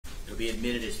be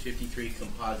admitted as 53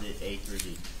 Composite A through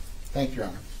D. Thank you, Your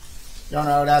Honor. Your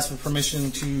Honor, I would ask for permission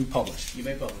to publish. You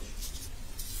may publish.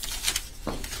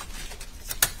 All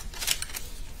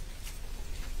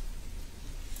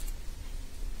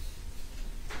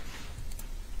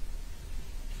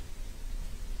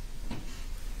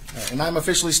right, and I'm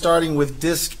officially starting with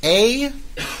Disc A.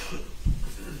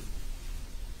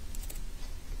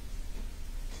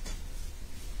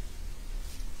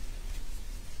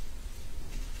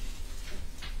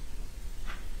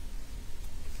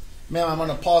 Ma'am, I'm going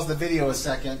to pause the video a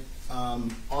second.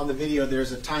 On the video,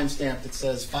 there's a timestamp that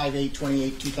says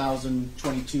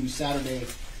 5/8/28/2022, Saturday,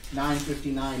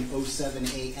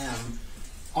 9:59:07 a.m.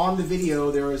 On the video,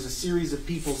 there is a series of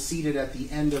people seated at the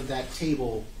end of that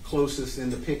table closest in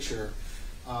the picture.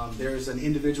 There's an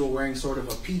individual wearing sort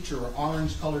of a peach or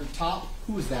orange-colored top.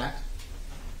 Who is that?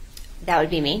 That would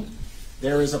be me.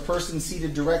 There is a person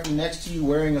seated directly next to you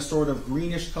wearing a sort of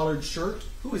greenish-colored shirt.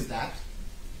 Who is that?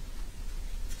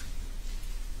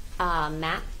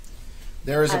 Matt.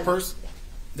 There is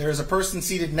a person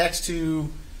seated next to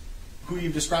who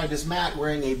you've described as Matt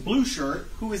wearing a blue shirt.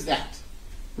 Who is that?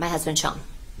 My husband, Sean.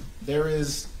 There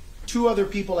is two other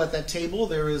people at that table.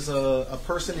 There is a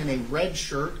person in a red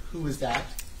shirt. Who is that?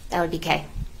 That would be Kay.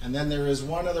 And then there is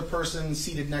one other person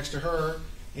seated next to her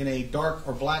in a dark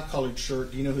or black colored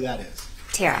shirt. Do you know who that is?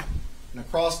 Tara. And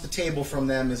across the table from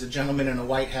them is a gentleman in a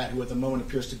white hat who at the moment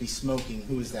appears to be smoking.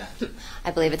 Who is that?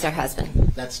 I believe it's our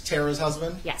husband. That's Tara's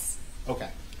husband? Yes. Okay.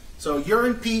 So you're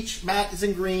in peach, Matt is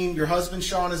in green, your husband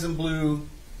Sean is in blue,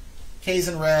 Kay's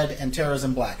in red, and Tara's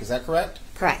in black. Is that correct?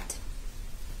 Correct.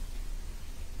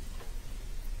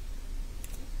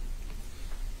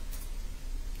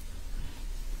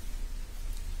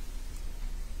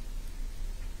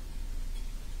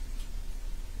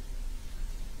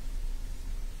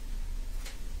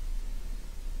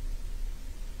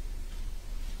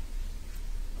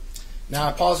 Now,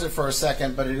 I paused it for a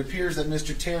second, but it appears that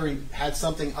Mr. Terry had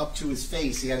something up to his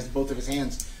face. He had both of his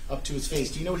hands up to his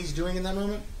face. Do you know what he's doing in that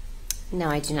moment? No,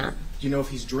 I do not. Do you know if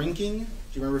he's drinking? Do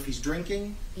you remember if he's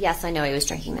drinking? Yes, I know he was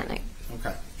drinking that night.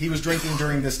 Okay. He was drinking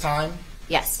during this time?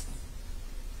 Yes.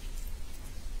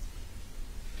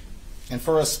 And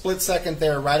for a split second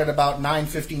there, right at about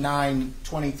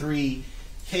 9:59:23,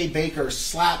 Kay Baker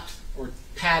slapped or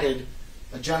patted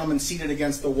a gentleman seated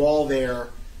against the wall there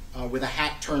with a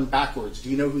hat turned backwards. Do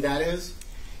you know who that is?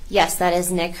 Yes, that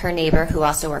is Nick, her neighbor, who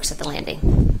also works at the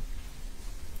landing.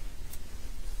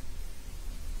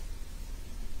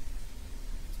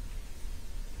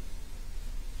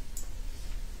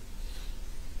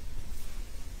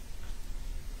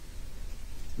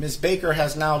 Ms. Baker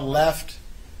has now left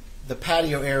the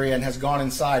patio area and has gone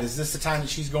inside. Is this the time that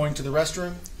she's going to the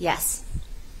restroom? Yes.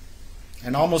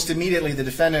 And almost immediately the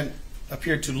defendant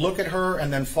appeared to look at her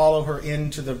and then follow her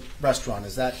into the restaurant.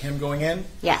 Is that him going in?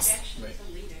 Yes. Right.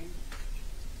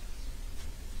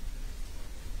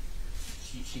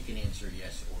 She can answer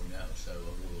yes or no, so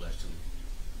a rule as to...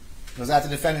 Was that the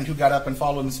defendant who got up and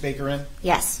followed Ms. Baker in?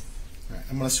 Yes. All right,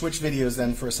 I'm going to switch videos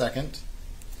then for a second.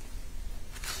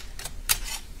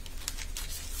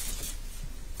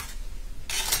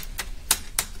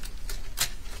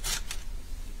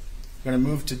 I'm going to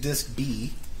move to disc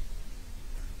B.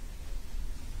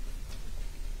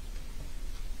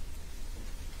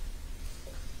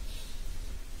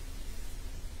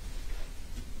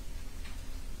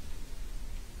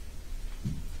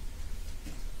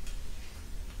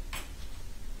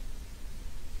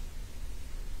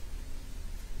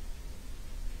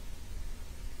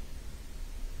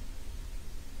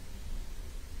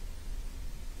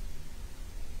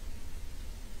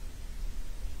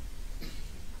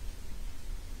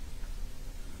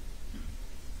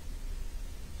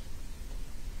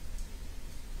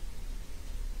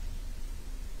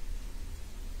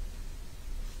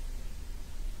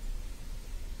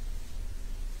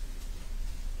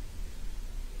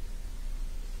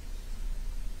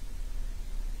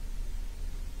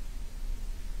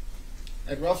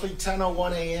 At roughly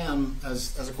 10:01 a.m.,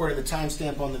 as according to the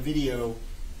timestamp on the video,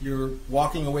 you're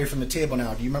walking away from the table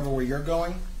now. Do you remember where you're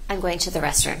going? I'm going to the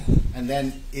restroom. And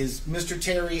then is Mr.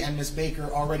 Terry and Ms. Baker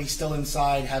already still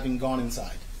inside, having gone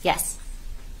inside? Yes.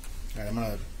 All right, I'm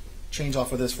going to change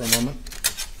off of this for a moment.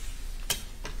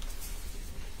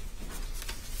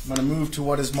 I'm going to move to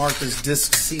what is marked as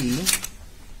disc C.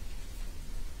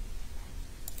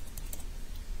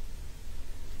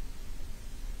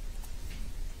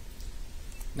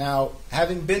 Now,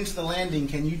 having been to the landing,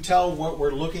 can you tell what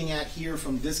we're looking at here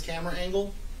from this camera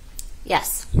angle?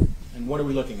 Yes. And what are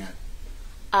we looking at?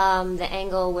 The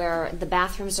angle where the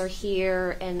bathrooms are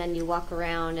here, and then you walk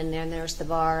around, and then there's the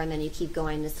bar, and then you keep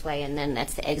going this way, and then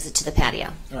that's the exit to the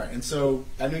patio. All right, and so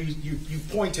I know you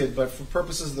pointed, but for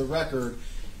purposes of the record,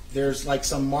 there's like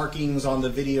some markings on the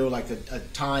video, like a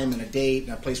time and a date,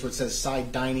 and a place where it says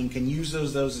side dining. Can you use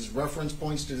those as reference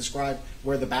points to describe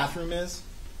where the bathroom is?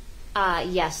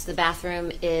 Yes, the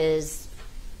bathroom is.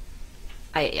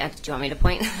 Do you want me to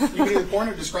point? You can either point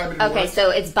or describe it in Okay, words.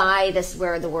 so it's by this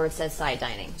where the word says side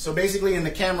dining. So basically, in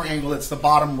the camera angle, it's the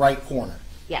bottom right corner.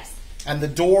 Yes. And the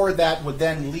door that would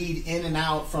then lead in and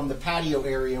out from the patio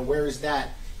area, where is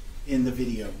that in the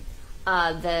video?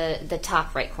 The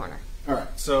top right corner. All right,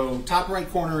 so top right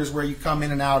corner is where you come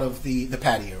in and out of the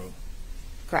patio.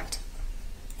 Correct.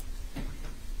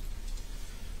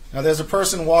 Now there's a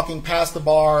person walking past the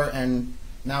bar and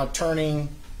now turning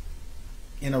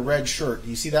in a red shirt. Do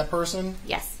you see that person?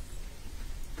 Yes.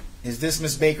 Is this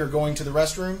Miss Baker going to the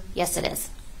restroom? Yes, it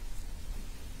is.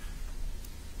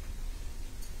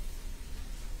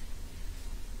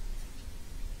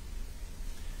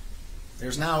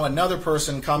 There's now another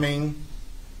person coming,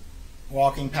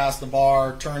 walking past the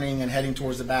bar, turning and heading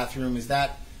towards the bathroom. Is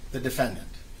that the defendant?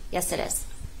 Yes, it is.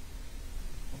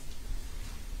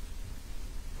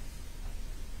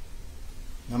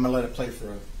 I'm going to let it play for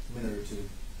a minute or two.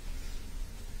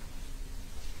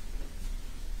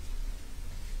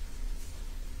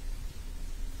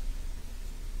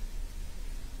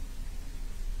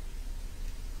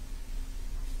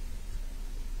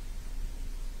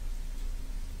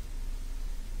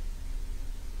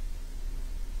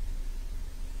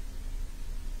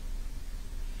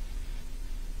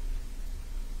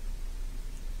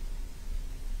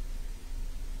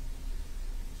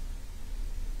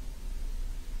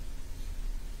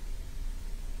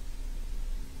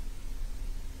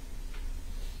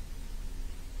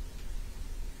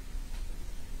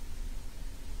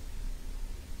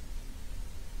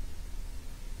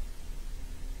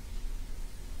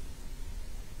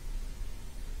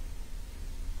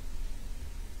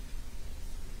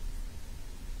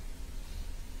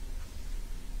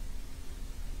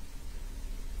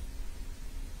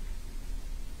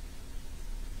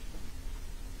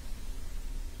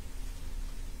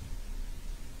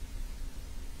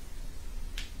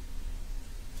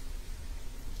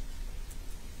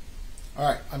 All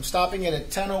right, I'm stopping it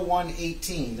at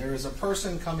 10:01:18. There is a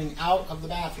person coming out of the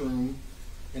bathroom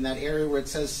in that area where it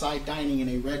says side dining in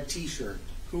a red t-shirt.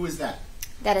 Who is that?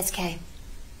 That is Kay.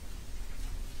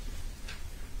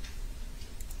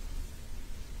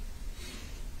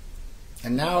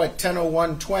 And now at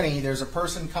 10:01:20, there's a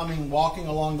person coming, walking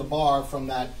along the bar from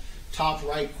that top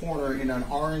right corner in an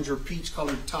orange or peach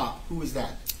colored top. Who is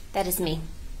that? That is me.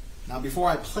 Now, before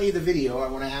I play the video, I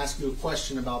want to ask you a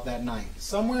question about that night.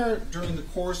 Somewhere during the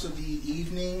course of the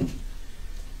evening,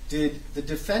 did the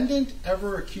defendant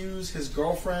ever accuse his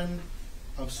girlfriend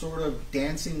of sort of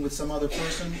dancing with some other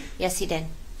person? Yes, he did.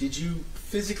 Did you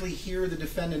physically hear the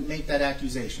defendant make that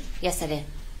accusation? Yes, I did.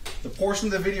 The portion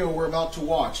of the video we're about to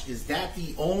watch, is that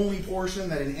the only portion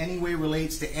that in any way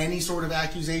relates to any sort of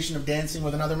accusation of dancing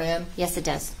with another man? Yes, it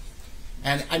does.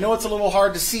 And I know it's a little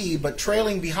hard to see, but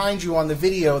trailing behind you on the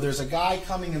video, there's a guy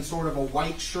coming in sort of a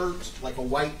white shirt, like a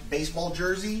white baseball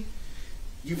jersey.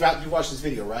 You've watched this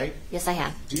video, right? Yes, I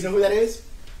have. Do you know who that is?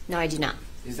 No, I do not.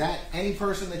 Is that any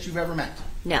person that you've ever met?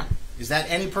 No. Is that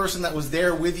any person that was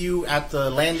there with you at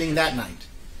the landing that night?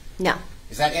 No.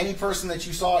 Is that any person that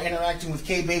you saw interacting with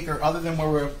Kay Baker other than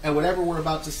whatever we're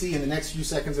about to see in the next few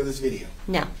seconds of this video?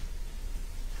 No.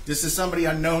 This is somebody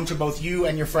unknown to both you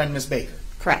and your friend, Miss Baker.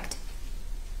 Correct.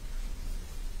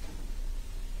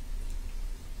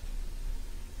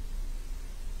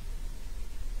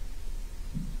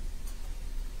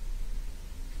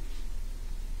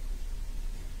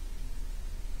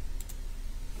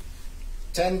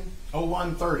 Ten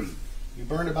 01:30. You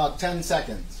burned about 10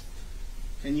 seconds.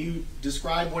 Can you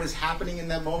describe what is happening in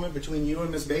that moment between you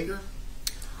and Miss Baker?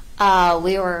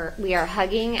 We are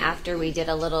hugging after we did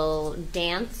a little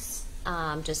dance.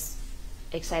 Just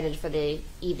excited for the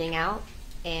evening out.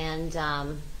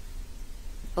 And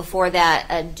before that,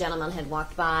 a gentleman had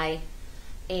walked by,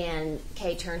 and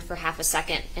Kay turned for half a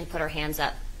second and put her hands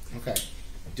up. Okay.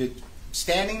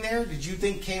 Standing there, did you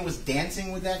think Kay was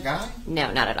dancing with that guy?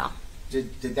 No, not at all.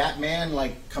 Did that man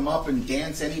like come up and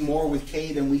dance any more with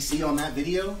Kay than we see on that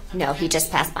video? No, he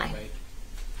just passed by.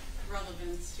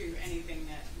 Relevance to anything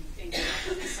that we think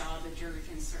about we saw, the jury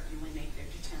can certainly make their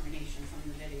determination from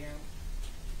the video.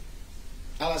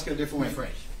 I'll ask it a different way.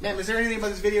 Ma'am, is there anything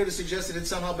about this video to suggest that it's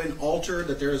somehow been altered,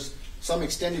 that there's some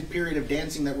extended period of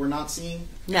dancing that we're not seeing?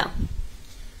 No.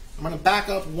 I'm going to back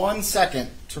up 1 second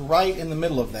to right in the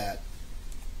middle of that.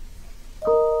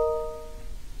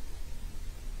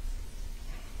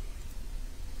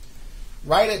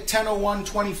 Right at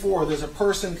 10:01:24, there's a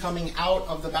person coming out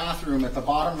of the bathroom at the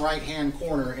bottom right-hand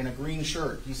corner in a green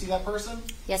shirt. Do you see that person?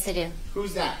 Yes, I do.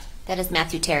 Who's that? That is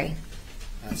Matthew Terry.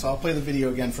 All right, so I'll play the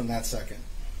video again from that second.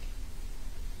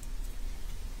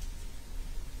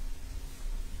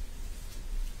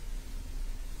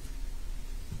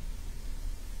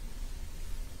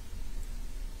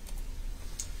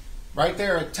 Right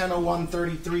there at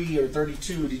 10:01:33 or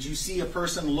 32, did you see a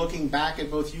person looking back at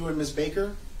both you and Ms.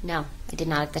 Baker? No, I did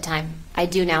not at the time. I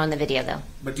do now in the video, though.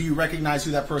 But do you recognize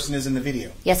who that person is in the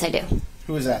video? Yes, I do.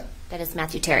 Who is that? That is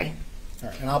Matthew Terry. All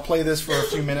right, and I'll play this for a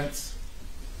few minutes.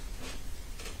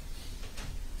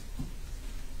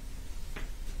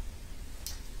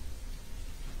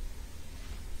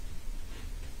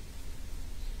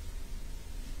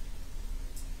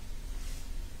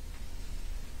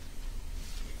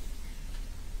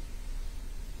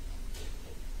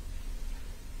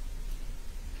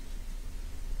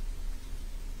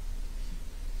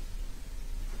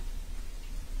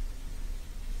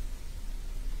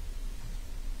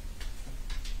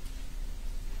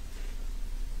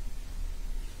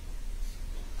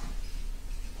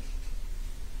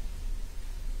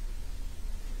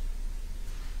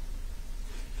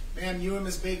 Ma'am, you and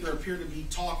Ms. Baker appear to be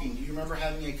talking. Do you remember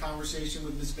having a conversation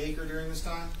with Ms. Baker during this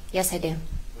time? Yes, I do.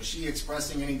 Was she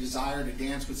expressing any desire to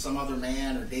dance with some other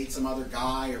man or date some other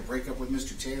guy or break up with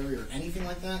Mr. Terry or anything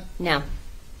like that? No.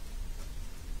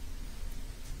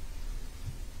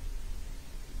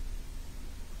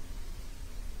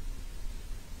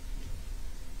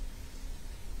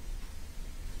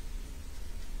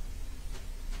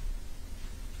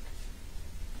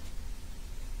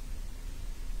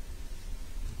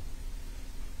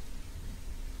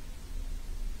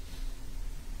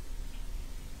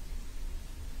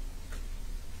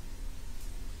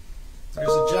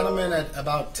 There's a gentleman at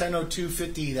about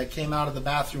 10:02:50 that came out of the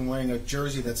bathroom wearing a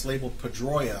jersey that's labeled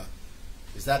Pedroia.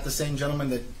 Is that the same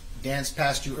gentleman that danced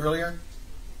past you earlier?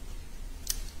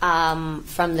 From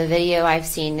the video I've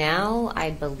seen now,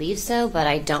 I believe so, but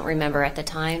I don't remember at the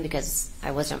time because I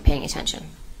wasn't paying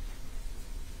attention.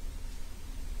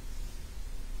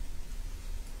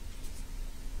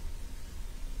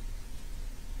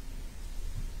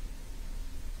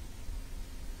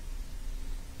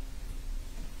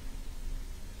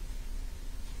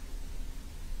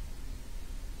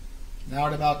 Now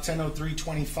at about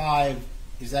 10:03:25,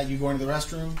 is that you going to the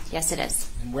restroom? Yes, it is.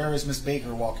 And where is Miss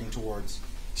Baker walking towards?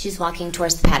 She's walking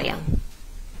towards the patio.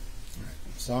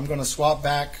 So I'm going to swap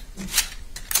back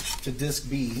to disc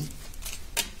B.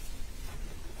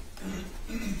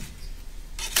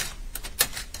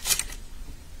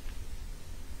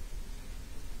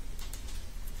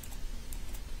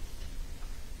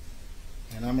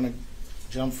 And I'm going to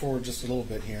jump forward just a little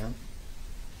bit here.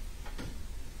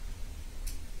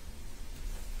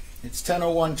 It's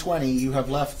 10:01:20. You have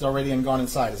left already and gone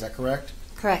inside. Is that correct?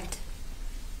 Correct.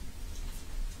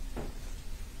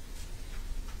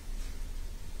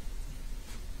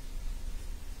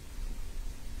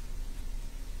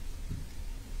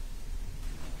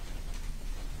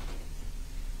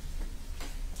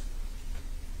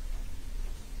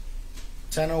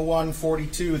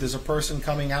 (10:01:42). There's a person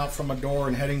coming out from a door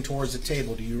and heading towards the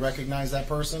table. Do you recognize that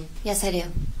person? Yes, I do.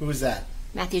 Who is that?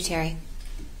 Matthew Terry.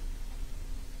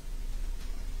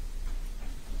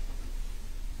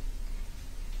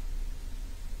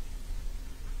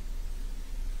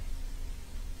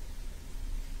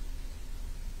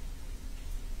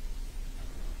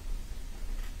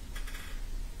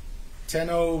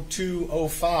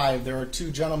 (10:02:05). There are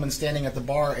two gentlemen standing at the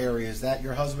bar area. Is that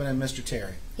your husband and Mr.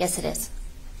 Terry? Yes, it is.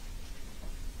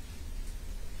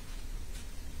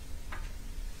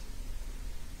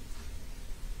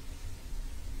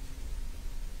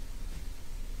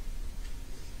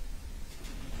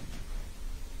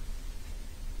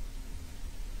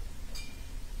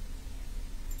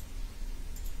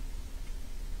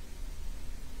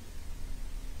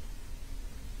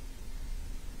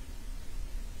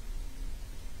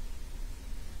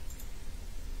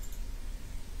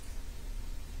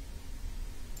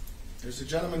 There's a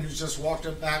gentleman who's just walked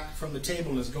up back from the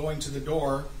table and is going to the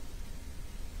door,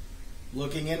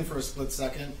 looking in for a split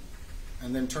second,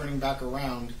 and then turning back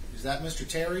around. Is that Mr.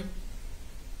 Terry?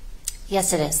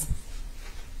 Yes, it is.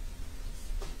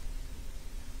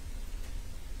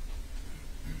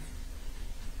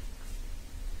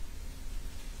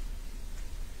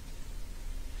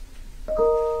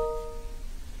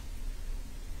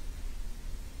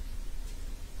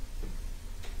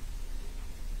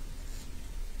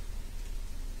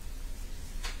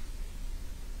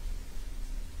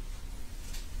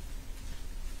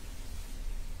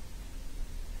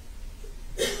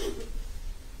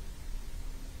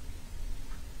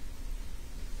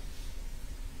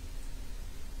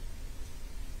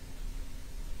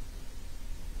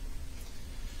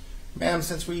 Ma'am,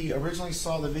 since we originally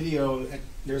saw the video,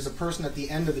 there's a person at the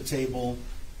end of the table,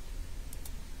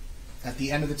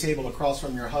 across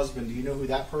from your husband. Do you know who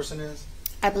that person is?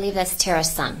 I believe that's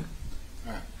Tara's son.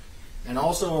 All right. And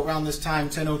also around this time,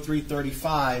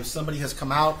 10:03:35, somebody has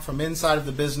come out from inside of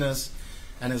the business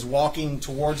and is walking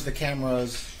towards the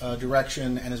camera's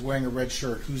direction and is wearing a red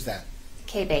shirt. Who's that?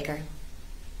 Kay Baker.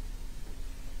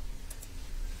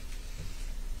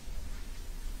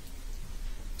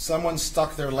 Someone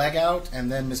stuck their leg out,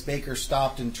 and then Miss Baker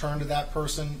stopped and turned to that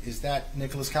person. Is that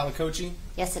Nicholas Calicochi?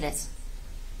 Yes, it is.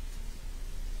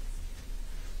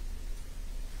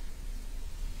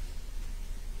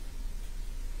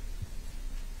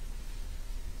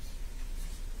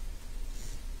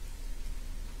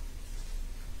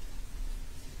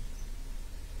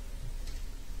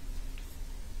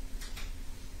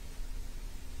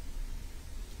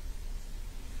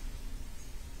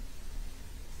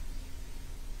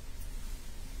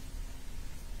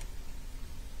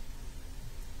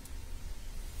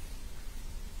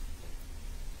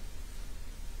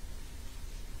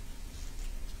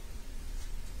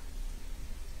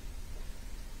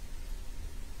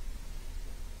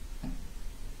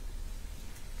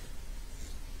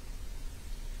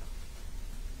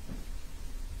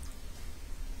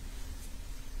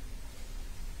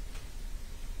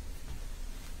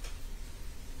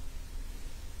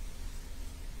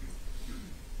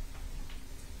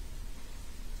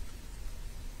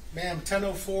 Ma'am,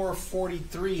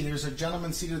 10:04:43, there's a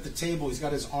gentleman seated at the table. He's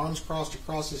got his arms crossed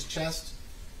across his chest.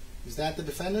 Is that the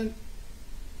defendant?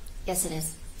 Yes, it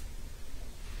is.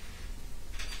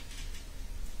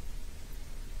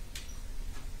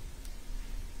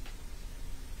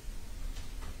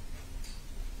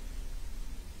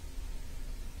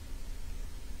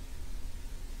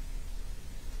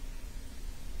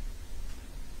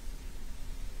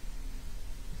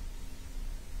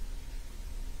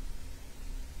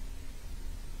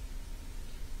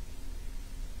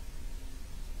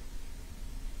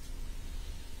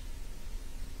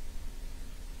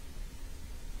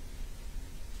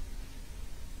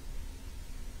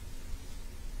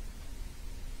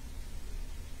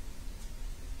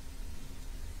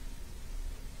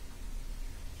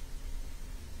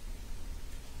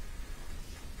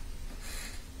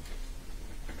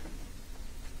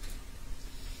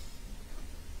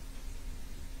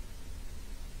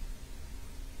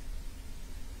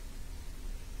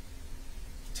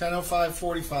 Ten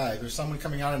 10:05:45, there's someone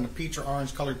coming out in a peach or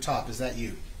orange colored top. Is that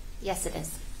you? Yes, it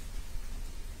is.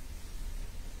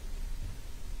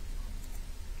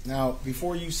 Now,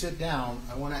 before you sit down,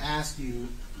 I want to ask you,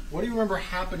 what do you remember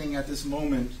happening at this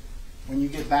moment when you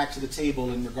get back to the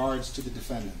table in regards to the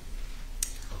defendant?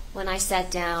 When I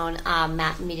sat down,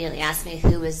 Matt immediately asked me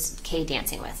who was Kay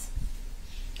dancing with.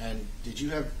 And did you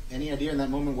have any idea in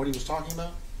that moment what he was talking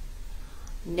about?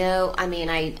 No, I mean,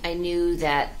 I knew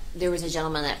that there was a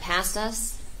gentleman that passed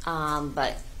us,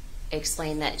 but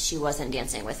explained that she wasn't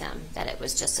dancing with him, that it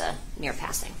was just a mere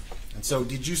passing. And so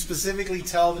did you specifically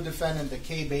tell the defendant that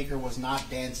Kay Baker was not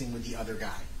dancing with the other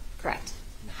guy? Correct.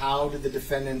 And how did the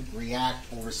defendant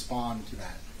react or respond to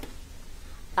that?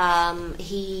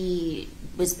 He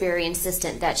was very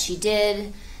insistent that she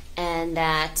did, and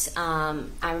that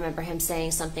I remember him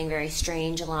saying something very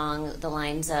strange along the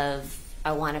lines of,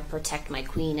 I want to protect my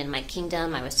queen and my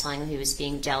kingdom. I was telling him he was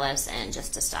being jealous and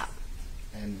just to stop.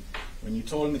 And when you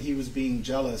told him that he was being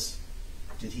jealous,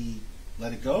 did he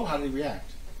let it go? How did he react?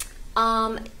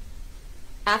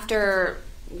 After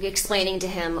explaining to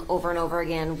him over and over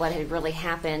again what had really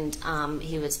happened,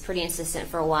 he was pretty insistent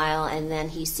for a while, and then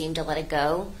he seemed to let it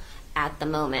go at the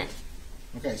moment.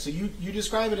 Okay, so you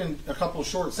describe it in a couple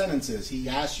short sentences. He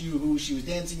asked you who she was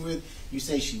dancing with. You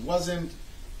say she wasn't.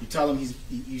 You tell him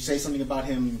you say something about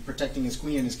him protecting his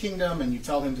queen and his kingdom, and you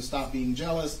tell him to stop being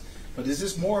jealous. But is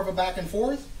this more of a back and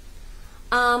forth?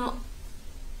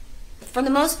 For the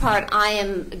most part, I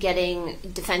am getting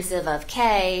defensive of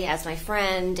Kay as my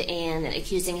friend and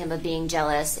accusing him of being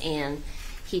jealous, and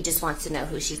he just wants to know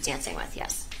who she's dancing with,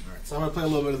 yes. All right, so I'm going to play a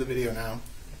little bit of the video now.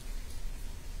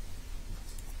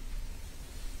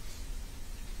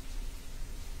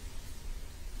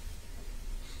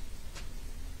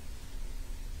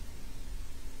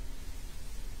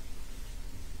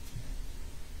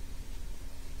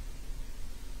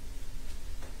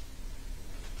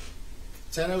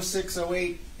 It's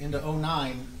 10:06:08 into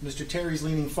 09. Mr. Terry's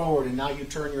leaning forward, and now you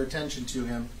turn your attention to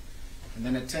him. And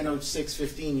then at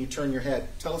 10:06:15, you turn your head.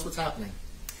 Tell us what's happening.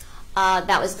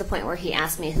 That was the point where he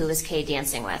asked me who was Kay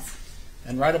dancing with.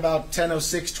 And right about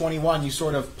 10:06:21, you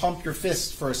sort of pump your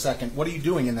fist for a second. What are you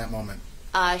doing in that moment?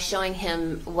 showing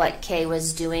him what Kay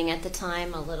was doing at the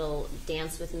time, a little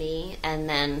dance with me, and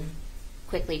then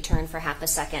quickly turned for half a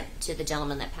second to the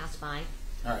gentleman that passed by.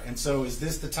 All right, and so is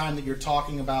this the time that you're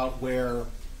talking about where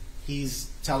he's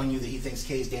telling you that he thinks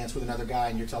Kay's danced with another guy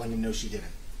and you're telling him no, she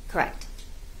didn't? Correct.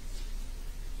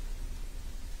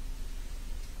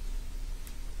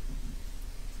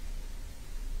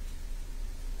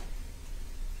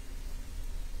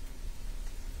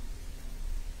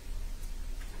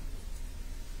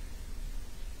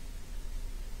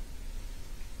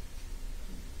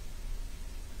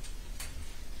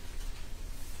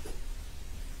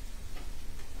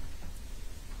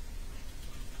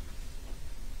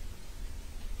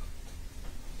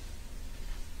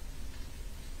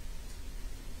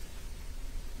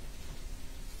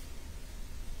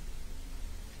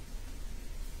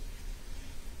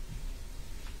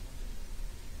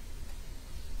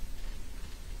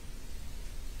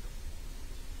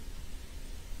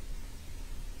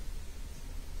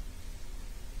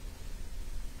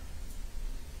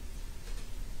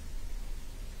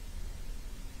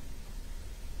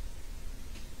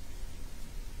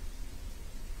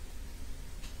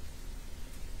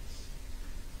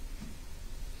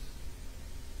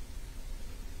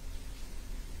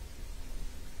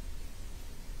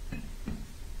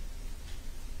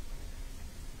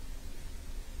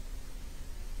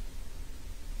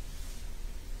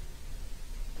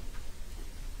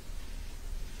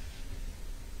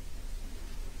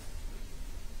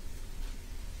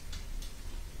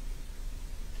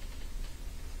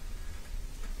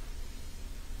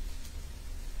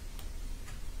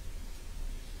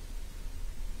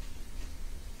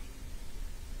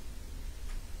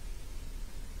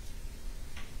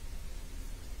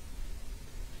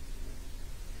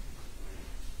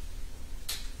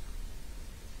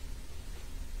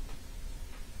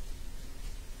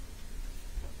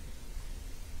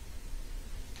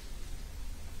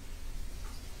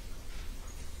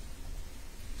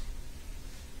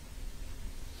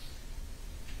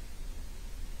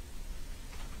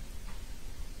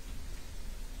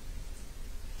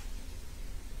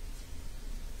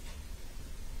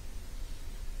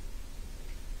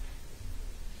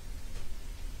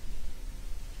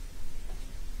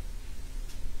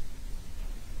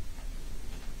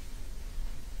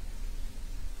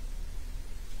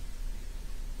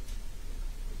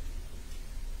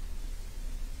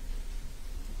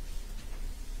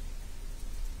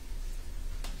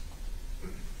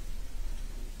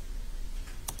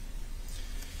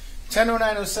 Ten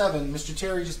 0907, Mr.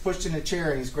 Terry just pushed in a chair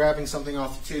and he's grabbing something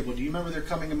off the table. Do you remember there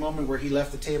coming a moment where he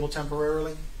left the table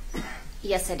temporarily?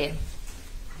 Yes, I do.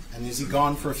 And is he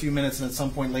gone for a few minutes and at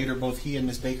some point later both he and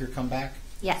Miss Baker come back?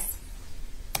 Yes.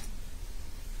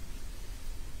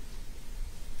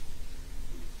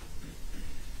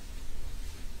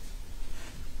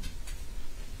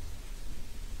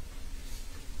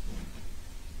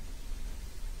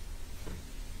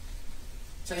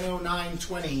 Ten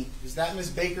 0920, is that Miss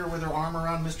Baker with her arm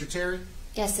around Mr. Terry?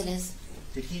 Yes, it is.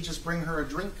 Did he just bring her a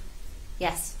drink?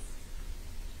 Yes.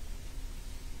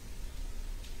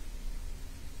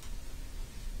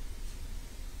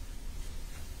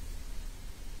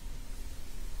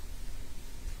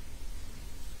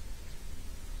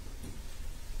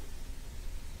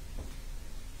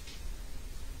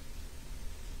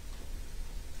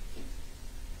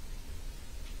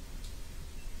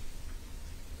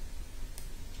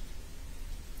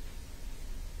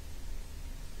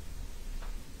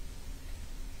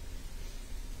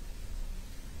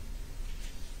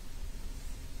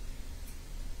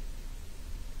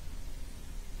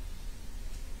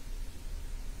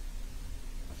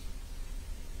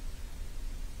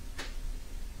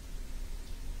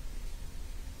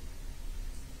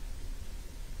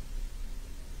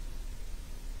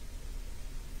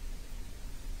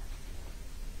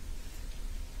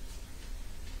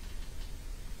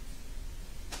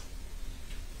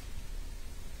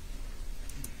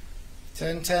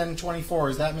 Ten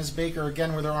 1024, is that Miss Baker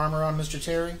again with her arm around Mr.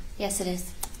 Terry? Yes, it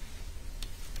is.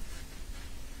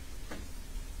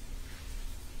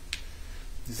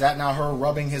 Is that now her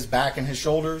rubbing his back and his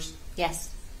shoulders? Yes.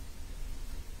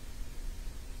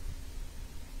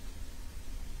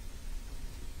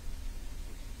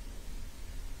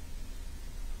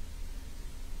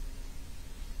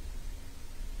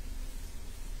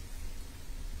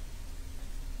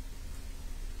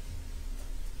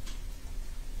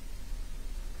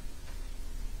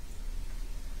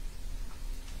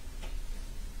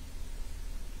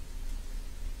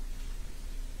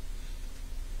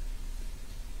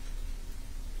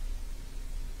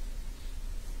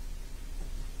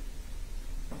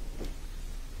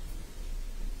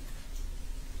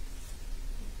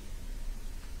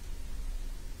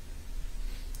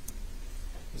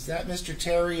 Is that Mr.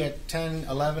 Terry at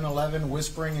 10:11:11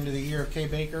 whispering into the ear of Kay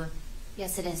Baker?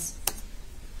 Yes, it is.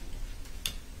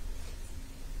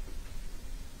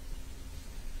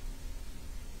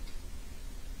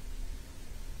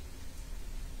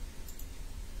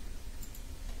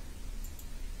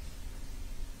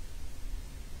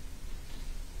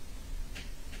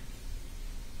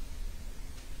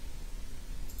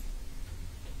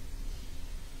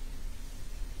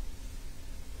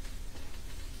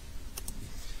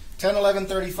 Ten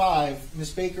 11:35.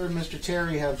 Ms. Baker and Mr.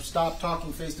 Terry have stopped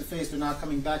talking face to face. They're not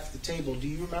coming back to the table. Do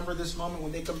you remember this moment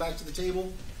when they come back to the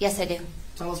table? Yes, I do.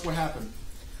 Tell us what happened.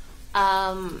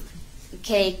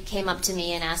 Kay came up to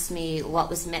me and asked me what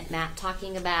was Matt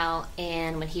talking about,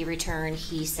 and when he returned,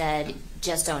 he said,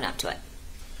 "Just own up to it."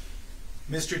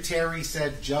 Mr. Terry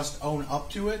said, "Just own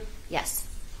up to it." Yes.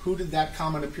 Who did that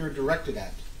comment appear directed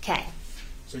at? Kay.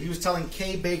 So he was telling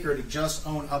Kay Baker to just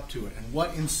own up to it. And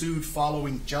what ensued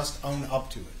following just own up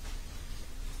to it?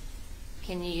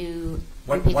 Can you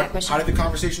repeat that question? How did the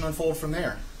conversation unfold from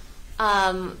there?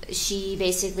 She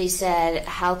basically said,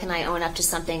 "How can I own up to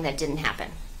something that didn't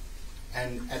happen?"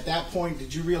 And at that point,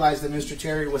 did you realize that Mr.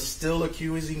 Terry was still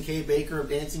accusing Kay Baker of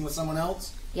dancing with someone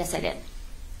else? Yes, I did.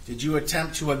 Did you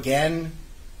attempt to again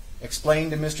explain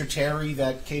to Mr. Terry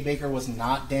that Kay Baker was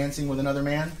not dancing with another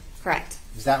man? Correct.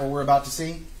 Is that what we're about to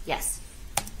see? Yes.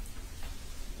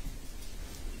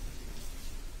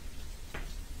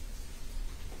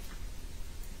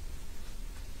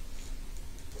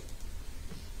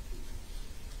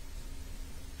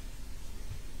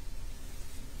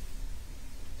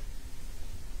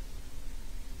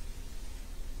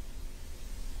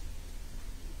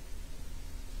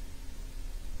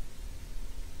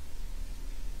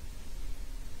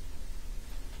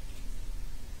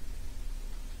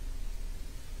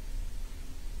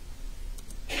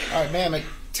 All right, ma'am, at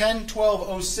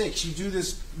 10:12:06, you do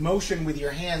this motion with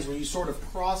your hands where you sort of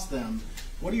cross them.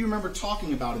 What do you remember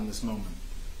talking about in this moment?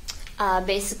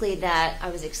 Basically that I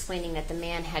was explaining that the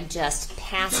man had just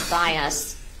passed by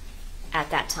us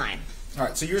at that time. All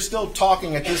right, so you're still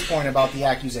talking at this point about the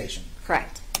accusation.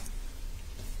 Correct.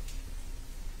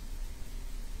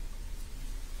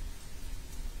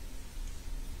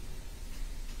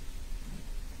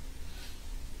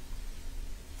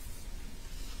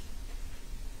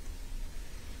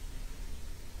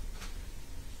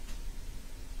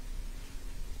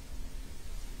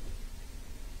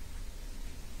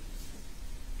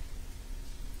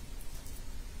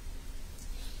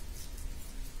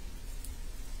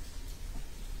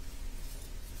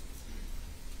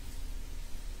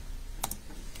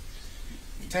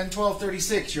 Ten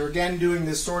 12:36, you're again doing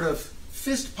this sort of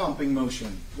fist pumping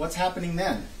motion. What's happening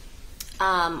then?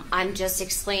 I'm just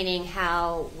explaining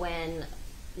how when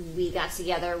we got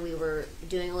together, we were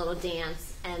doing a little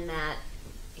dance, and that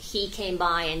he came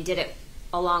by and did it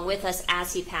along with us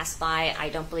as he passed by. I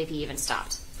don't believe he even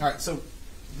stopped. All right, so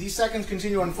these seconds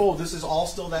continue to unfold. This is all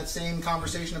still that same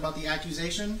conversation about the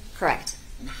accusation? Correct.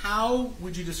 And how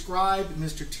would you describe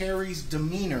Mr. Terry's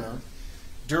demeanor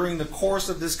during the course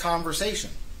of this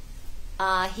conversation?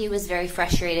 He was very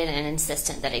frustrated and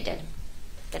insistent that it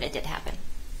did happen.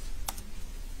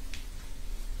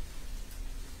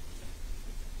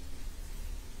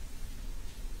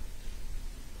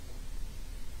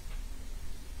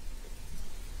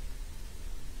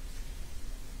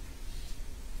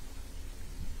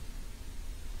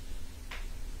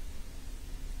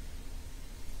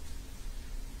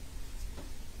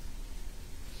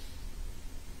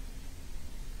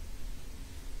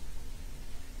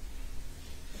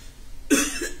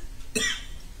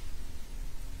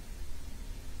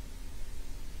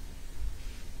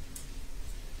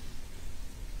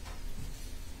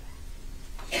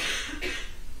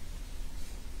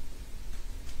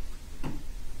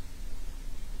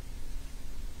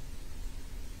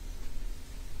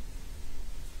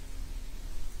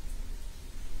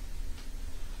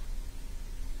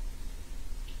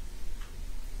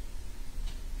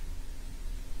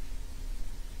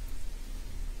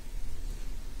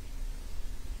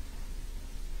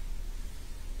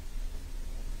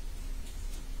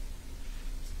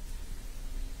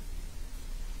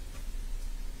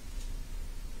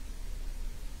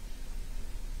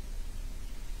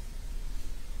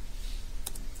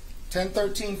 Ten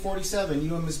 13:47,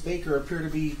 you and Ms. Baker appear to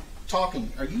be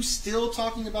talking. Are you still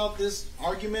talking about this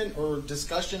argument or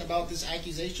discussion about this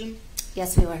accusation?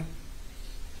 Yes, we were.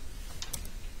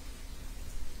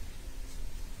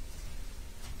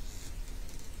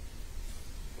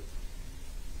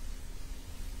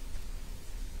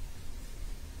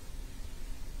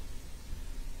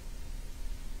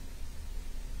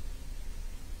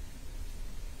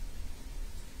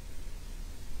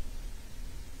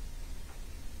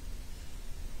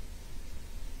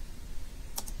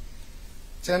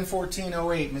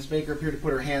 10:14:08, Ms. Baker appeared to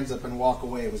put her hands up and walk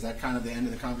away. Was that kind of the end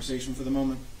of the conversation for the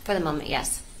moment? For the moment,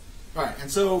 yes. All right,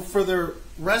 and so for the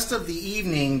rest of the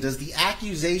evening, does the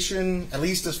accusation, at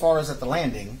least as far as at the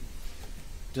landing,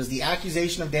 does the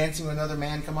accusation of dancing with another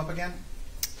man come up again?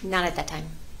 Not at that time.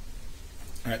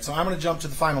 All right, so I'm going to jump to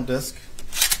the final disc,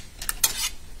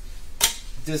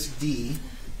 disc D.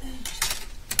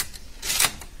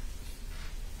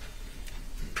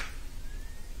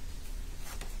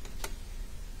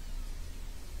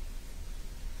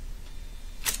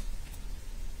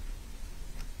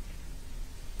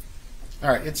 All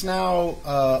right, it's now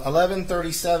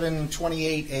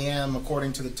 11:37:28 a.m.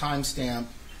 according to the timestamp.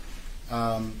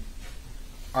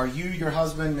 Are you, your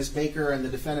husband, Ms. Baker, and the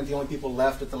defendant the only people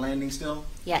left at the landing still?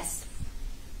 Yes.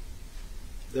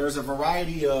 There's a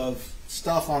variety of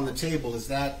stuff on the table. Is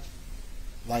that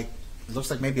like, it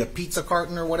looks like maybe a pizza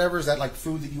carton or whatever? Is that like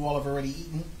food that you all have already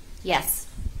eaten? Yes.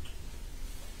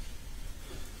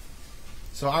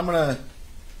 So I'm going to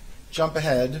jump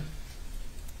ahead.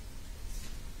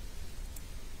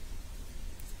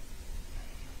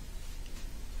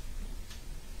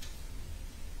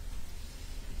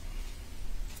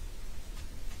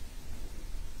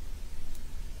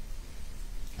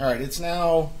 All right, it's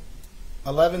now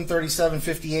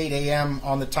 11:37:58 a.m.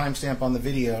 on the timestamp on the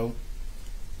video.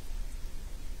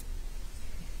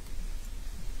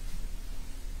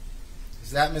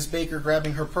 Is that Ms. Baker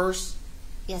grabbing her purse?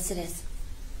 Yes, it is.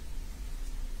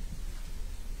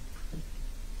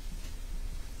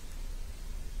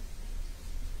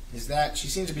 Is that, she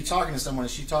seems to be talking to someone.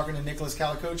 Is she talking to Nicholas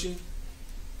Calicochi?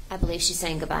 I believe she's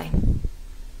saying goodbye.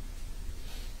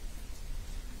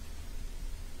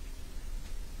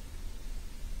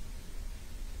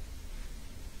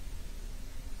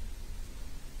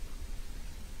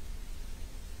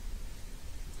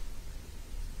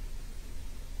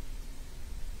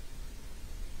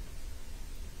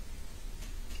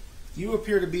 You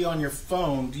appear to be on your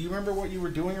phone. Do you remember what you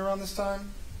were doing around this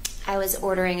time? I was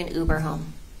ordering an Uber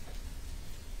home.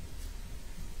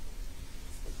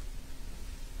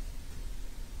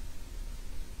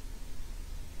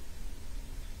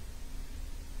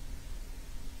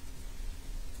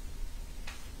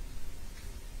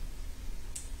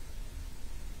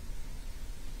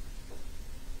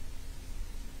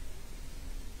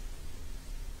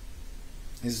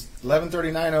 Is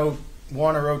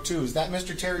 11:39:01 or 02? Is that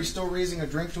Mr. Terry still raising a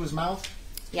drink to his mouth?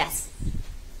 Yes.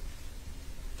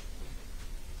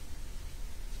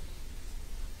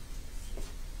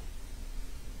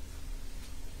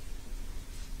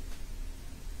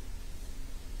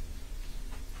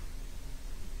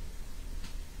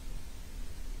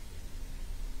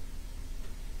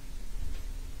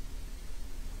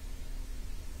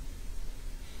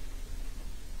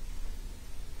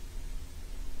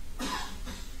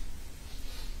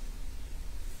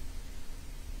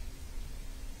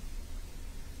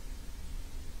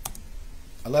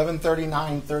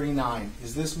 (11:39:39).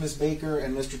 Is this Miss Baker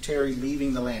and Mr. Terry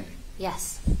leaving the landing?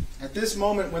 Yes. At this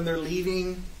moment when they're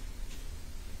leaving,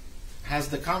 has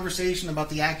the conversation about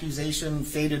the accusation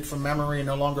faded from memory and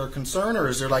no longer a concern, or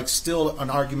is there like still an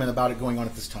argument about it going on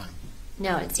at this time?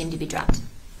 No, it seemed to be dropped.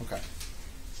 Okay.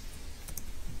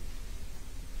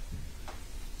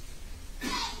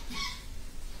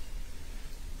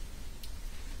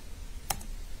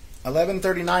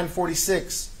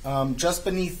 (11:39:46). Just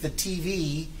beneath the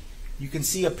TV, you can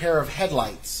see a pair of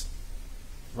headlights,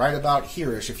 right about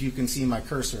here-ish, if you can see my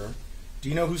cursor. Do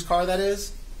you know whose car that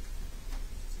is?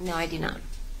 No, I do not.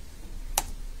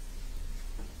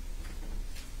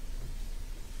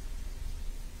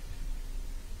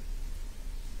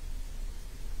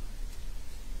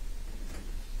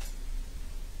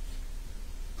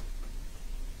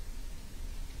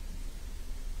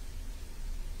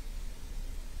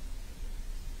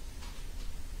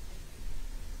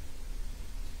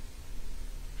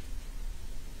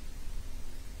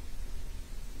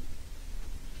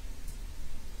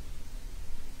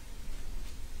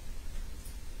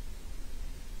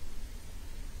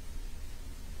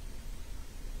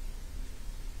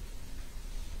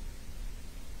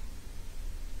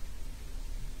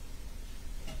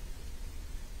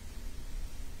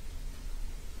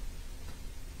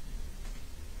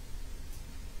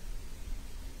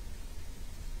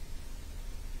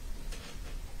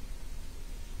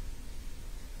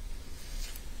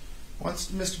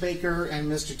 Once Mr. Baker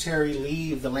and Mr. Terry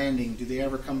leave the landing, do they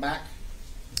ever come back?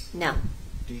 No.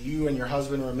 Do you and your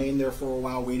husband remain there for a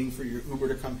while waiting for your Uber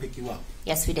to come pick you up?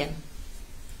 Yes, we do. All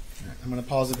right, I'm going to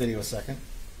pause the video a second.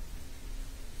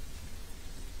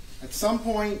 At some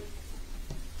point,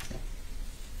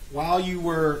 while you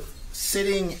were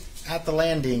sitting at the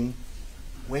landing,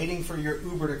 waiting for your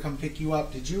Uber to come pick you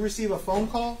up. Did you receive a phone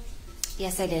call?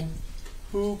 Yes, I did.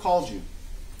 Who called you?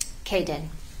 Kay did.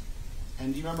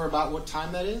 And do you remember about what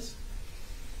time that is?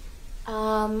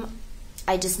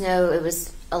 I just know it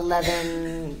was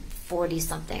 11:40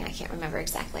 something. I can't remember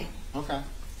exactly. Okay.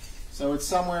 So it's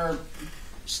somewhere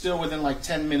still within like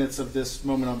 10 minutes of this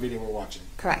moment on video we're watching.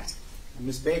 Correct. And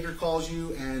Ms. Baker calls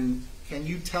you, and can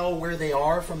you tell where they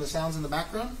are from the sounds in the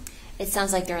background? It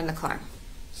sounds like they're in the car.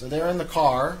 So they're in the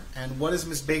car, and what is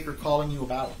Ms. Baker calling you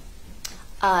about?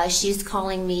 She's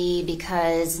calling me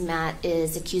because Matt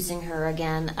is accusing her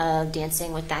again of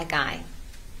dancing with that guy.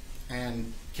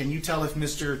 And can you tell if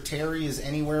Mr. Terry is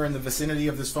anywhere in the vicinity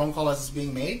of this phone call as it's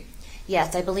being made?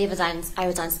 Yes, I believe I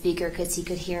was on speaker because he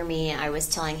could hear me. I was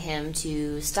telling him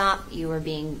to stop. You're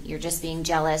just being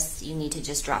jealous. You need to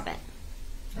just drop it.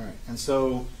 All right. And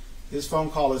so this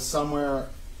phone call is somewhere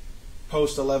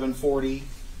post 11:40.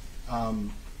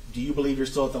 Do you believe you're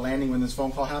still at the landing when this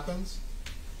phone call happens?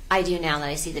 I do now that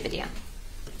I see the video.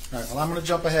 All right. Well, I'm going to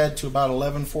jump ahead to about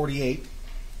 11:48.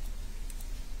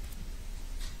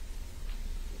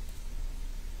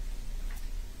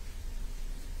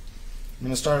 I'm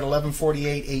going to start at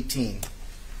 11:48:18.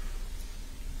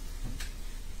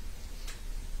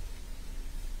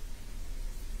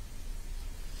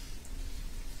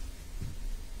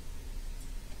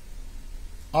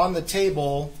 On the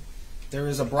table, there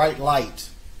is a bright light.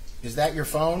 Is that your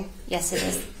phone? Yes, it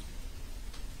is.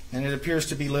 And it appears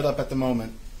to be lit up at the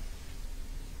moment.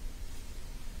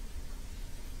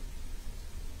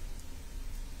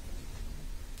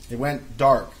 It went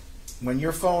dark. When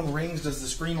your phone rings, does the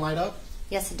screen light up?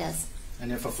 Yes, it does.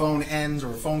 And if a phone ends or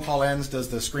a phone call ends, does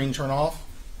the screen turn off?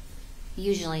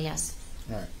 Usually, yes.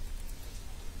 All right.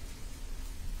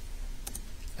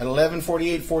 At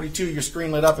 11:48:42, your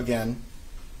screen lit up again.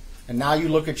 And now you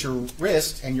look at your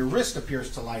wrist, and your wrist appears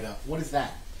to light up. What is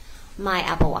that? My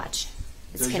Apple Watch.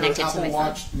 It's Does connected your to my Apple phone.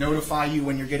 Watch notify you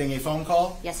when you're getting a phone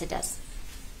call? Yes, it does.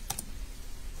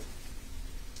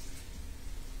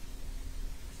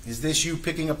 Is this you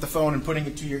picking up the phone and putting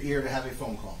it to your ear to have a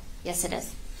phone call? Yes, it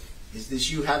is. Is this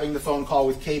you having the phone call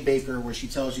with Kay Baker where she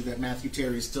tells you that Matthew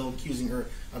Terry is still accusing her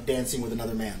of dancing with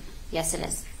another man? Yes, it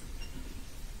is.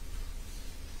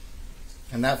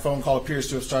 And that phone call appears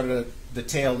to have started at the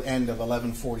tail end of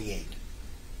 11:48.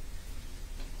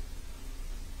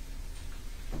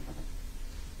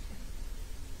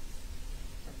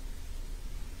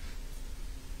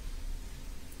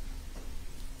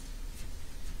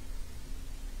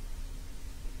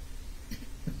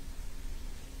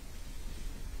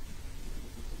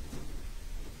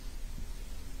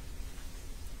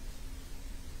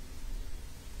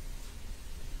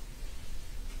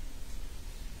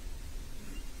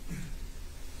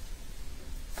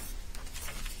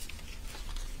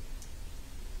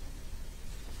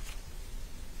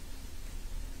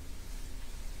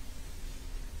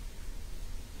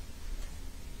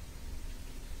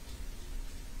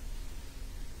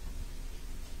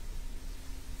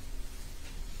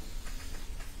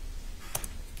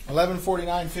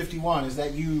 $11:49:51. Is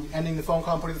that you ending the phone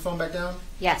call and putting the phone back down?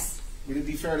 Yes. Would it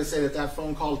be fair to say that that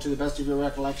phone call, to the best of your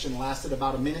recollection, lasted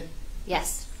about a minute?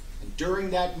 Yes. And during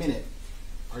that minute,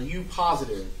 are you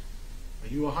positive, are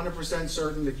you 100%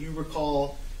 certain that you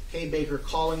recall Kay Baker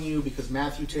calling you because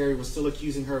Matthew Terry was still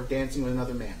accusing her of dancing with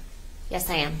another man? Yes,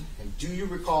 I am. And do you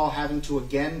recall having to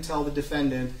again tell the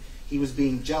defendant he was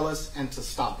being jealous and to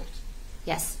stop it?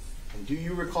 Yes. And do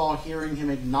you recall hearing him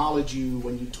acknowledge you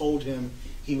when you told him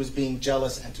he was being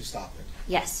jealous and to stop it?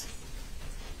 Yes.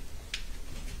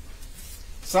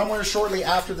 Somewhere shortly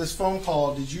after this phone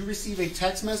call, did you receive a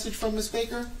text message from Ms.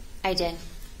 Baker? I did.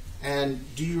 And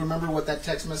do you remember what that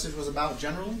text message was about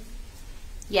generally?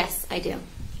 Yes, I do.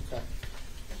 Okay.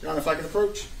 Your Honor, if I can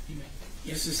approach.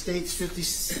 This is States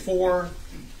 54.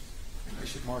 I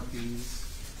should mark these.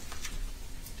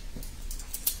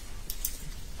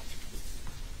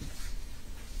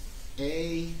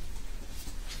 A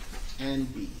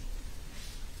and B.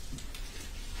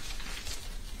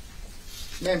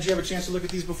 Ma'am, did you have a chance to look at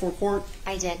these before court?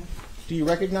 I did. Do you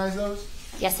recognize those?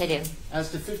 Yes, I do. As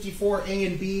to 54A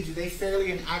and B, do they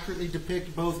fairly and accurately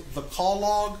depict both the call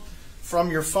log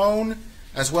from your phone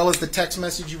as well as the text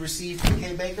message you received from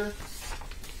Kay Baker?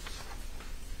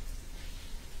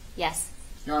 Yes.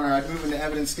 Your Honor, I'd move into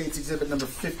evidence States Exhibit number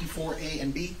 54A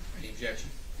and B. Any objection?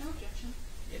 No objection.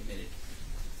 Admitted.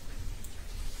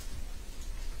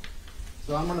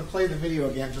 So I'm going to play the video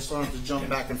again just so I don't have to jump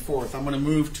back and forth. I'm going to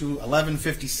move to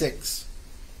 11:56.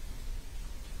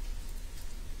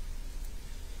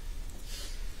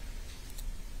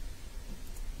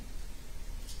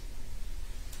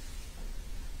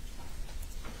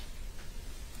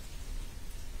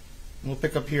 We'll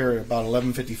pick up here at about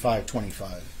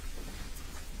 11:55:25.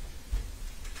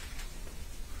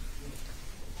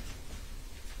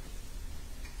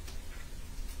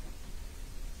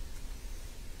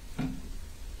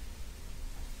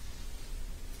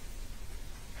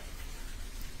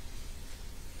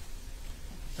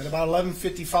 At about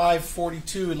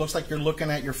 11:55:42, it looks like you're looking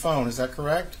at your phone. Is that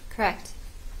correct? Correct.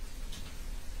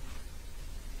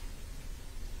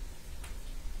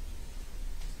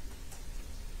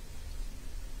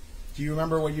 Do you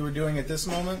remember what you were doing at this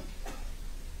moment?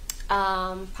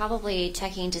 Probably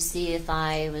checking to see if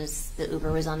the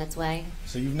Uber was on its way.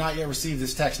 So you've not yet received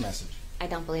this text message. I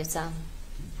don't believe so.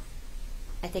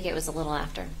 I think it was a little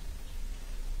after.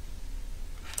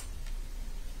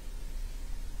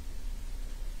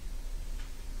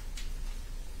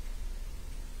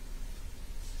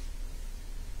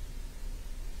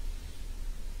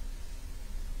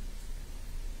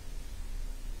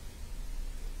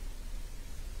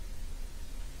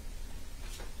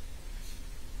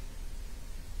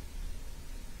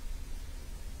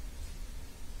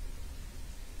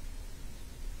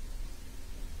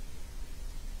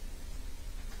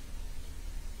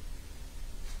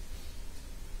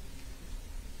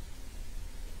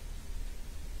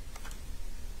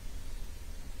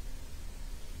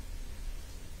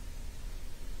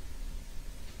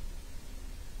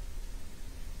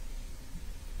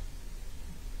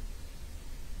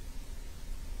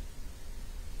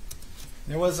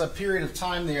 There was a period of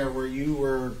time there where you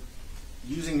were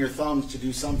using your thumbs to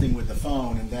do something with the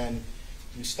phone, and then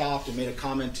you stopped and made a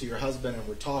comment to your husband and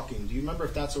were talking. Do you remember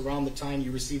if that's around the time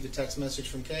you received a text message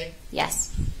from Kay?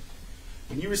 Yes.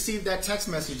 When you received that text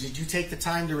message, did you take the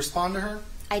time to respond to her?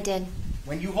 I did.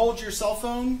 When you hold your cell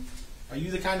phone, are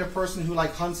you the kind of person who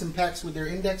like hunts and pecks with their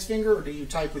index finger, or do you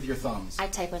type with your thumbs? I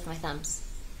type with my thumbs.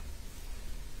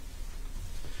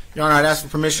 Your Honor, I'd ask for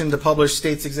permission to publish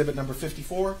State's Exhibit number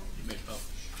 54. You may publish.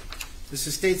 This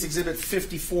is State's Exhibit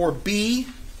 54B.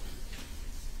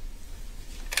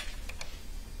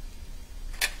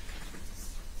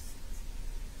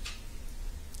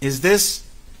 Is this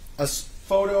a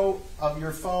photo of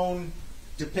your phone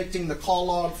depicting the call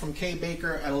log from Kay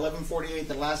Baker at 11:48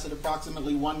 that lasted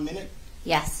approximately 1 minute?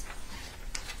 Yes.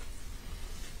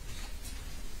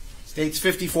 State's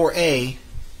 54A.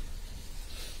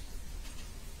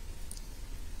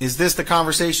 Is this the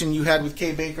conversation you had with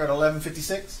Kay Baker at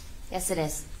 11:56? Yes, it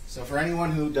is. So for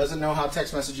anyone who doesn't know how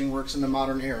text messaging works in the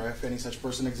modern era, if any such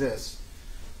person exists,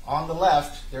 on the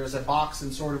left there is a box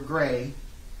in sort of gray.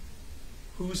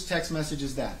 Whose text message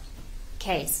is that?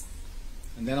 Kay's.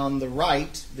 And then on the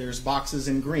right there's boxes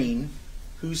in green.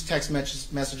 Whose text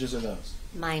messages are those?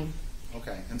 Mine.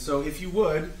 Okay, and so if you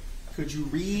would, could you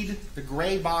read the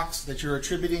gray box that you're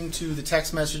attributing to the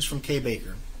text message from Kay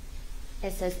Baker?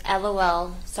 It says,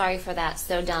 LOL, sorry for that,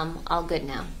 so dumb, all good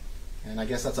now. And I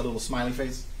guess that's a little smiley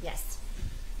face. Yes.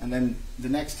 And then the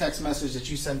next text message that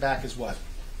you send back is what?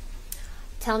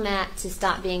 Tell Matt to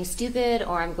stop being stupid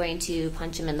or I'm going to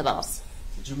punch him in the balls.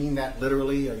 Did you mean that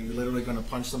literally? Are you literally going to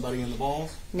punch somebody in the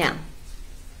balls? No.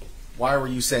 Why were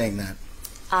you saying that?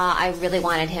 I really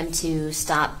wanted him to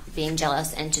stop being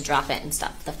jealous and to drop it and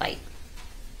stop the fight.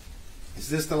 Is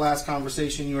this the last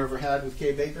conversation you ever had with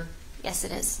Kay Baker? Yes,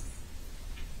 it is.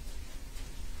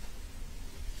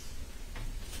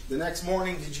 The next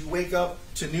morning, did you wake up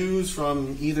to news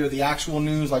from either the actual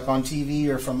news, like on TV,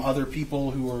 or from other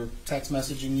people who were text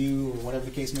messaging you, or whatever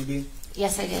the case may be?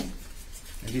 Yes, I did.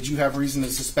 And did you have reason to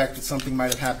suspect that something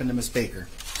might have happened to Miss Baker?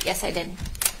 Yes, I did.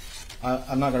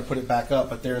 I'm not going to put it back up,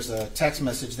 but there's a text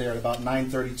message there at about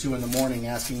 9:32 in the morning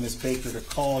asking Miss Baker to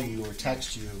call you or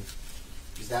text you.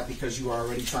 Is that because you were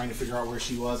already trying to figure out where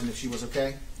she was and if she was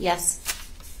okay? Yes.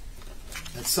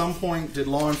 At some point, did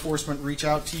law enforcement reach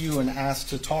out to you and ask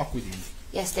to talk with you?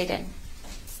 Yes, they did.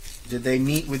 Did they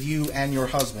meet with you and your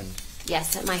husband?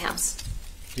 Yes, at my house.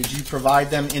 Did you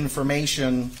provide them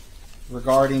information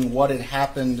regarding what had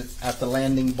happened at the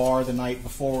landing bar the night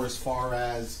before, as far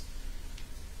as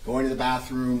going to the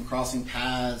bathroom, crossing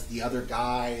paths, the other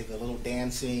guy, the little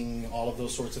dancing, all of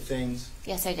those sorts of things?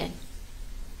 Yes, I did.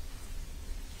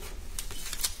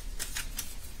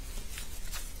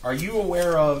 Are you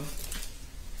aware of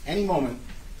any moment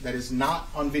that is not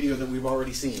on video that we've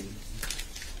already seen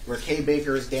where Kay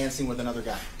Baker is dancing with another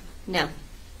guy? No.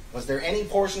 Was there any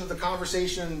portion of the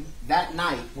conversation that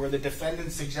night where the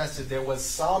defendant suggested there was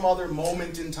some other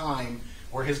moment in time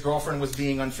where his girlfriend was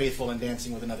being unfaithful and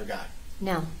dancing with another guy?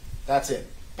 No. That's it.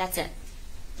 That's it.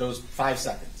 Those 5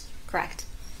 seconds. Correct.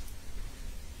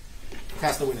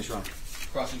 Pass the witness, Your Honor.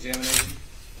 Cross-examination.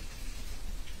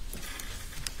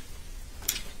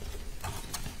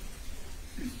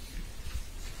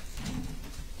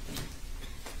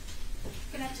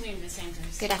 afternoon, Ms.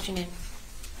 Andrews. Good afternoon.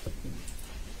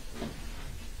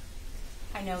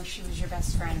 I know she was your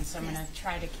best friend, so I'm going to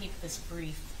try to keep this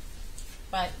brief.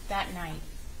 But that night,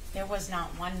 there was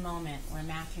not one moment where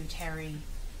Matthew Terry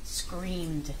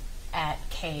screamed at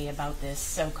Kay about this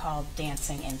so-called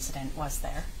dancing incident, was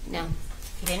there? No.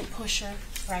 He didn't push her,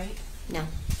 right? No.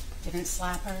 Didn't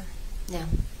slap her? No.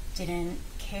 Didn't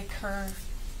kick her?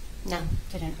 No.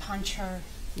 Didn't punch her?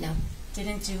 No.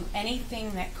 Didn't do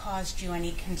anything that caused you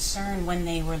any concern when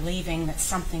they were leaving that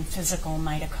something physical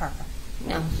might occur?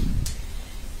 No.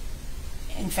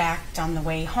 In fact, on the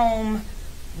way home,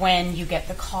 when you get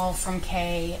the call from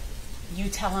Kay, you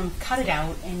tell him, cut it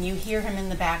out, and you hear him in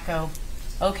the back go,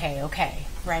 okay, okay,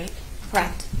 right?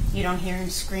 Correct. You don't hear him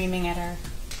screaming at her.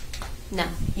 No.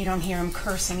 You don't hear him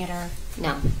cursing at her.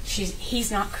 No.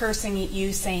 He's not cursing at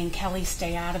you saying, Kelly,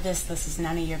 stay out of this. This is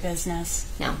none of your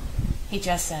business. No. He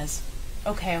just says,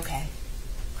 okay, okay.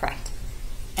 Correct.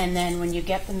 And then when you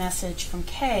get the message from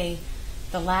Kay,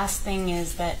 the last thing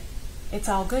is that it's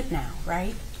all good now,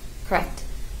 right? Correct.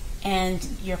 And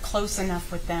you're close enough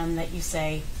with them that you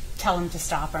say, tell him to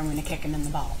stop or I'm going to kick him in the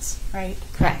balls, right?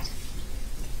 Correct.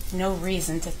 No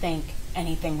reason to think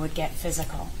anything would get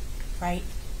physical, right?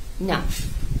 No.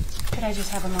 Could I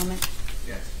just have a moment?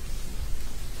 Yes.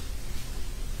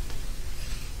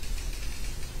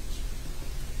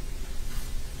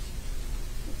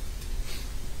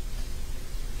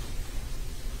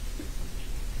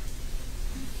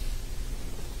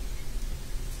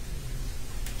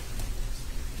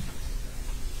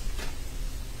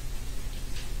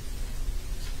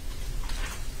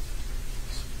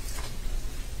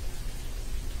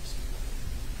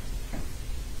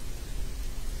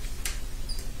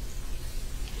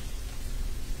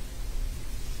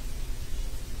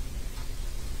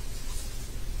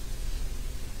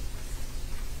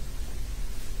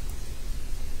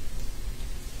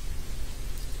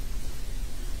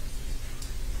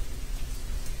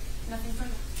 Nothing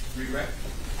further. Regret?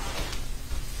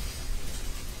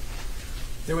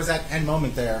 There was that end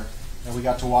moment there that we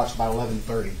got to watch by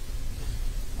 11:30.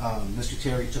 Mr.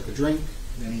 Terry took a drink,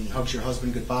 then he hugs your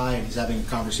husband goodbye, and he's having a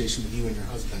conversation with you and your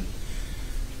husband.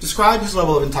 Describe his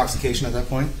level of intoxication at that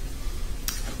point.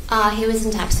 He was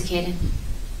intoxicated.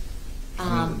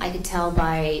 I could tell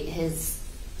by his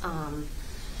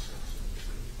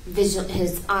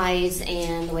his eyes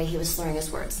and the way he was slurring his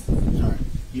words. Sorry.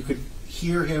 You could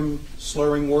hear him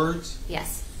slurring words.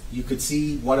 Yes. You could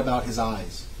see what about his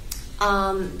eyes?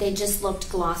 They just looked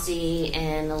glossy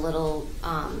and a little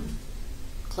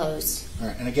closed. All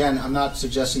right. And again, I'm not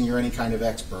suggesting you're any kind of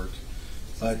expert,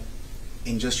 but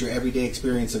in just your everyday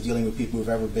experience of dealing with people who've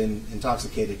ever been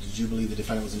intoxicated, did you believe the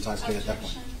defendant was intoxicated at that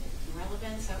point? Objection,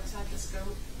 relevance outside the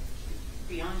scope,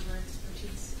 beyond your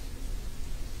expertise.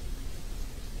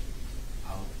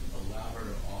 I'll allow her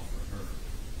to offer her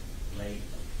lay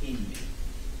opinion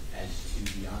as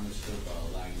to beyond the scope. I'll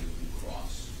allow you to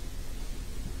cross.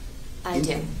 I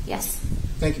do, yes.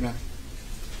 Thank you, ma'am.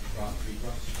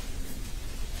 Recross?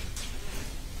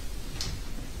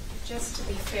 Just to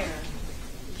be fair,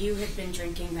 you had been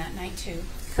drinking that night too.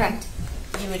 Correct.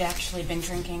 You had actually been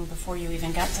drinking before you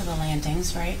even got to the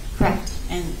landings, right? Correct.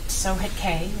 And so had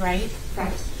Kay, right?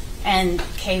 Correct. And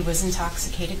Kay was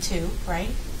intoxicated too, right?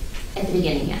 At the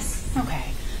beginning, yes.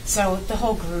 Okay. So the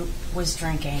whole group was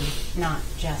drinking, not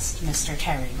just Mr.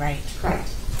 Terry, right? Correct.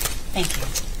 Thank you.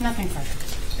 Nothing further.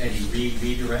 Eddie,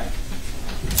 redirect.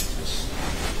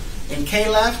 When Kay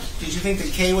left, did you think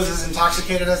that Kay was as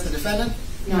intoxicated as the defendant?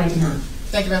 No, I did not.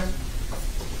 Thank you, ma'am.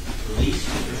 Release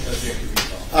or subject to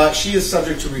recall? She is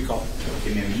subject to recall.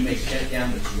 Okay, ma'am, you may step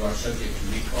down, but you are subject to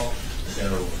recall.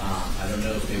 So I don't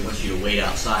know if they want you to wait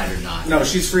outside or not. No,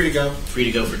 she's free to go. Free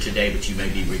to go for today, but you may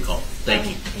be recalled. Thank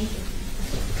you. Thank you.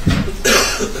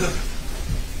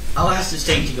 I'll ask the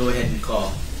state to go ahead and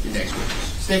call your next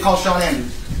witness. State call Sean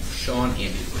Andrews. Sean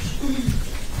Andrews.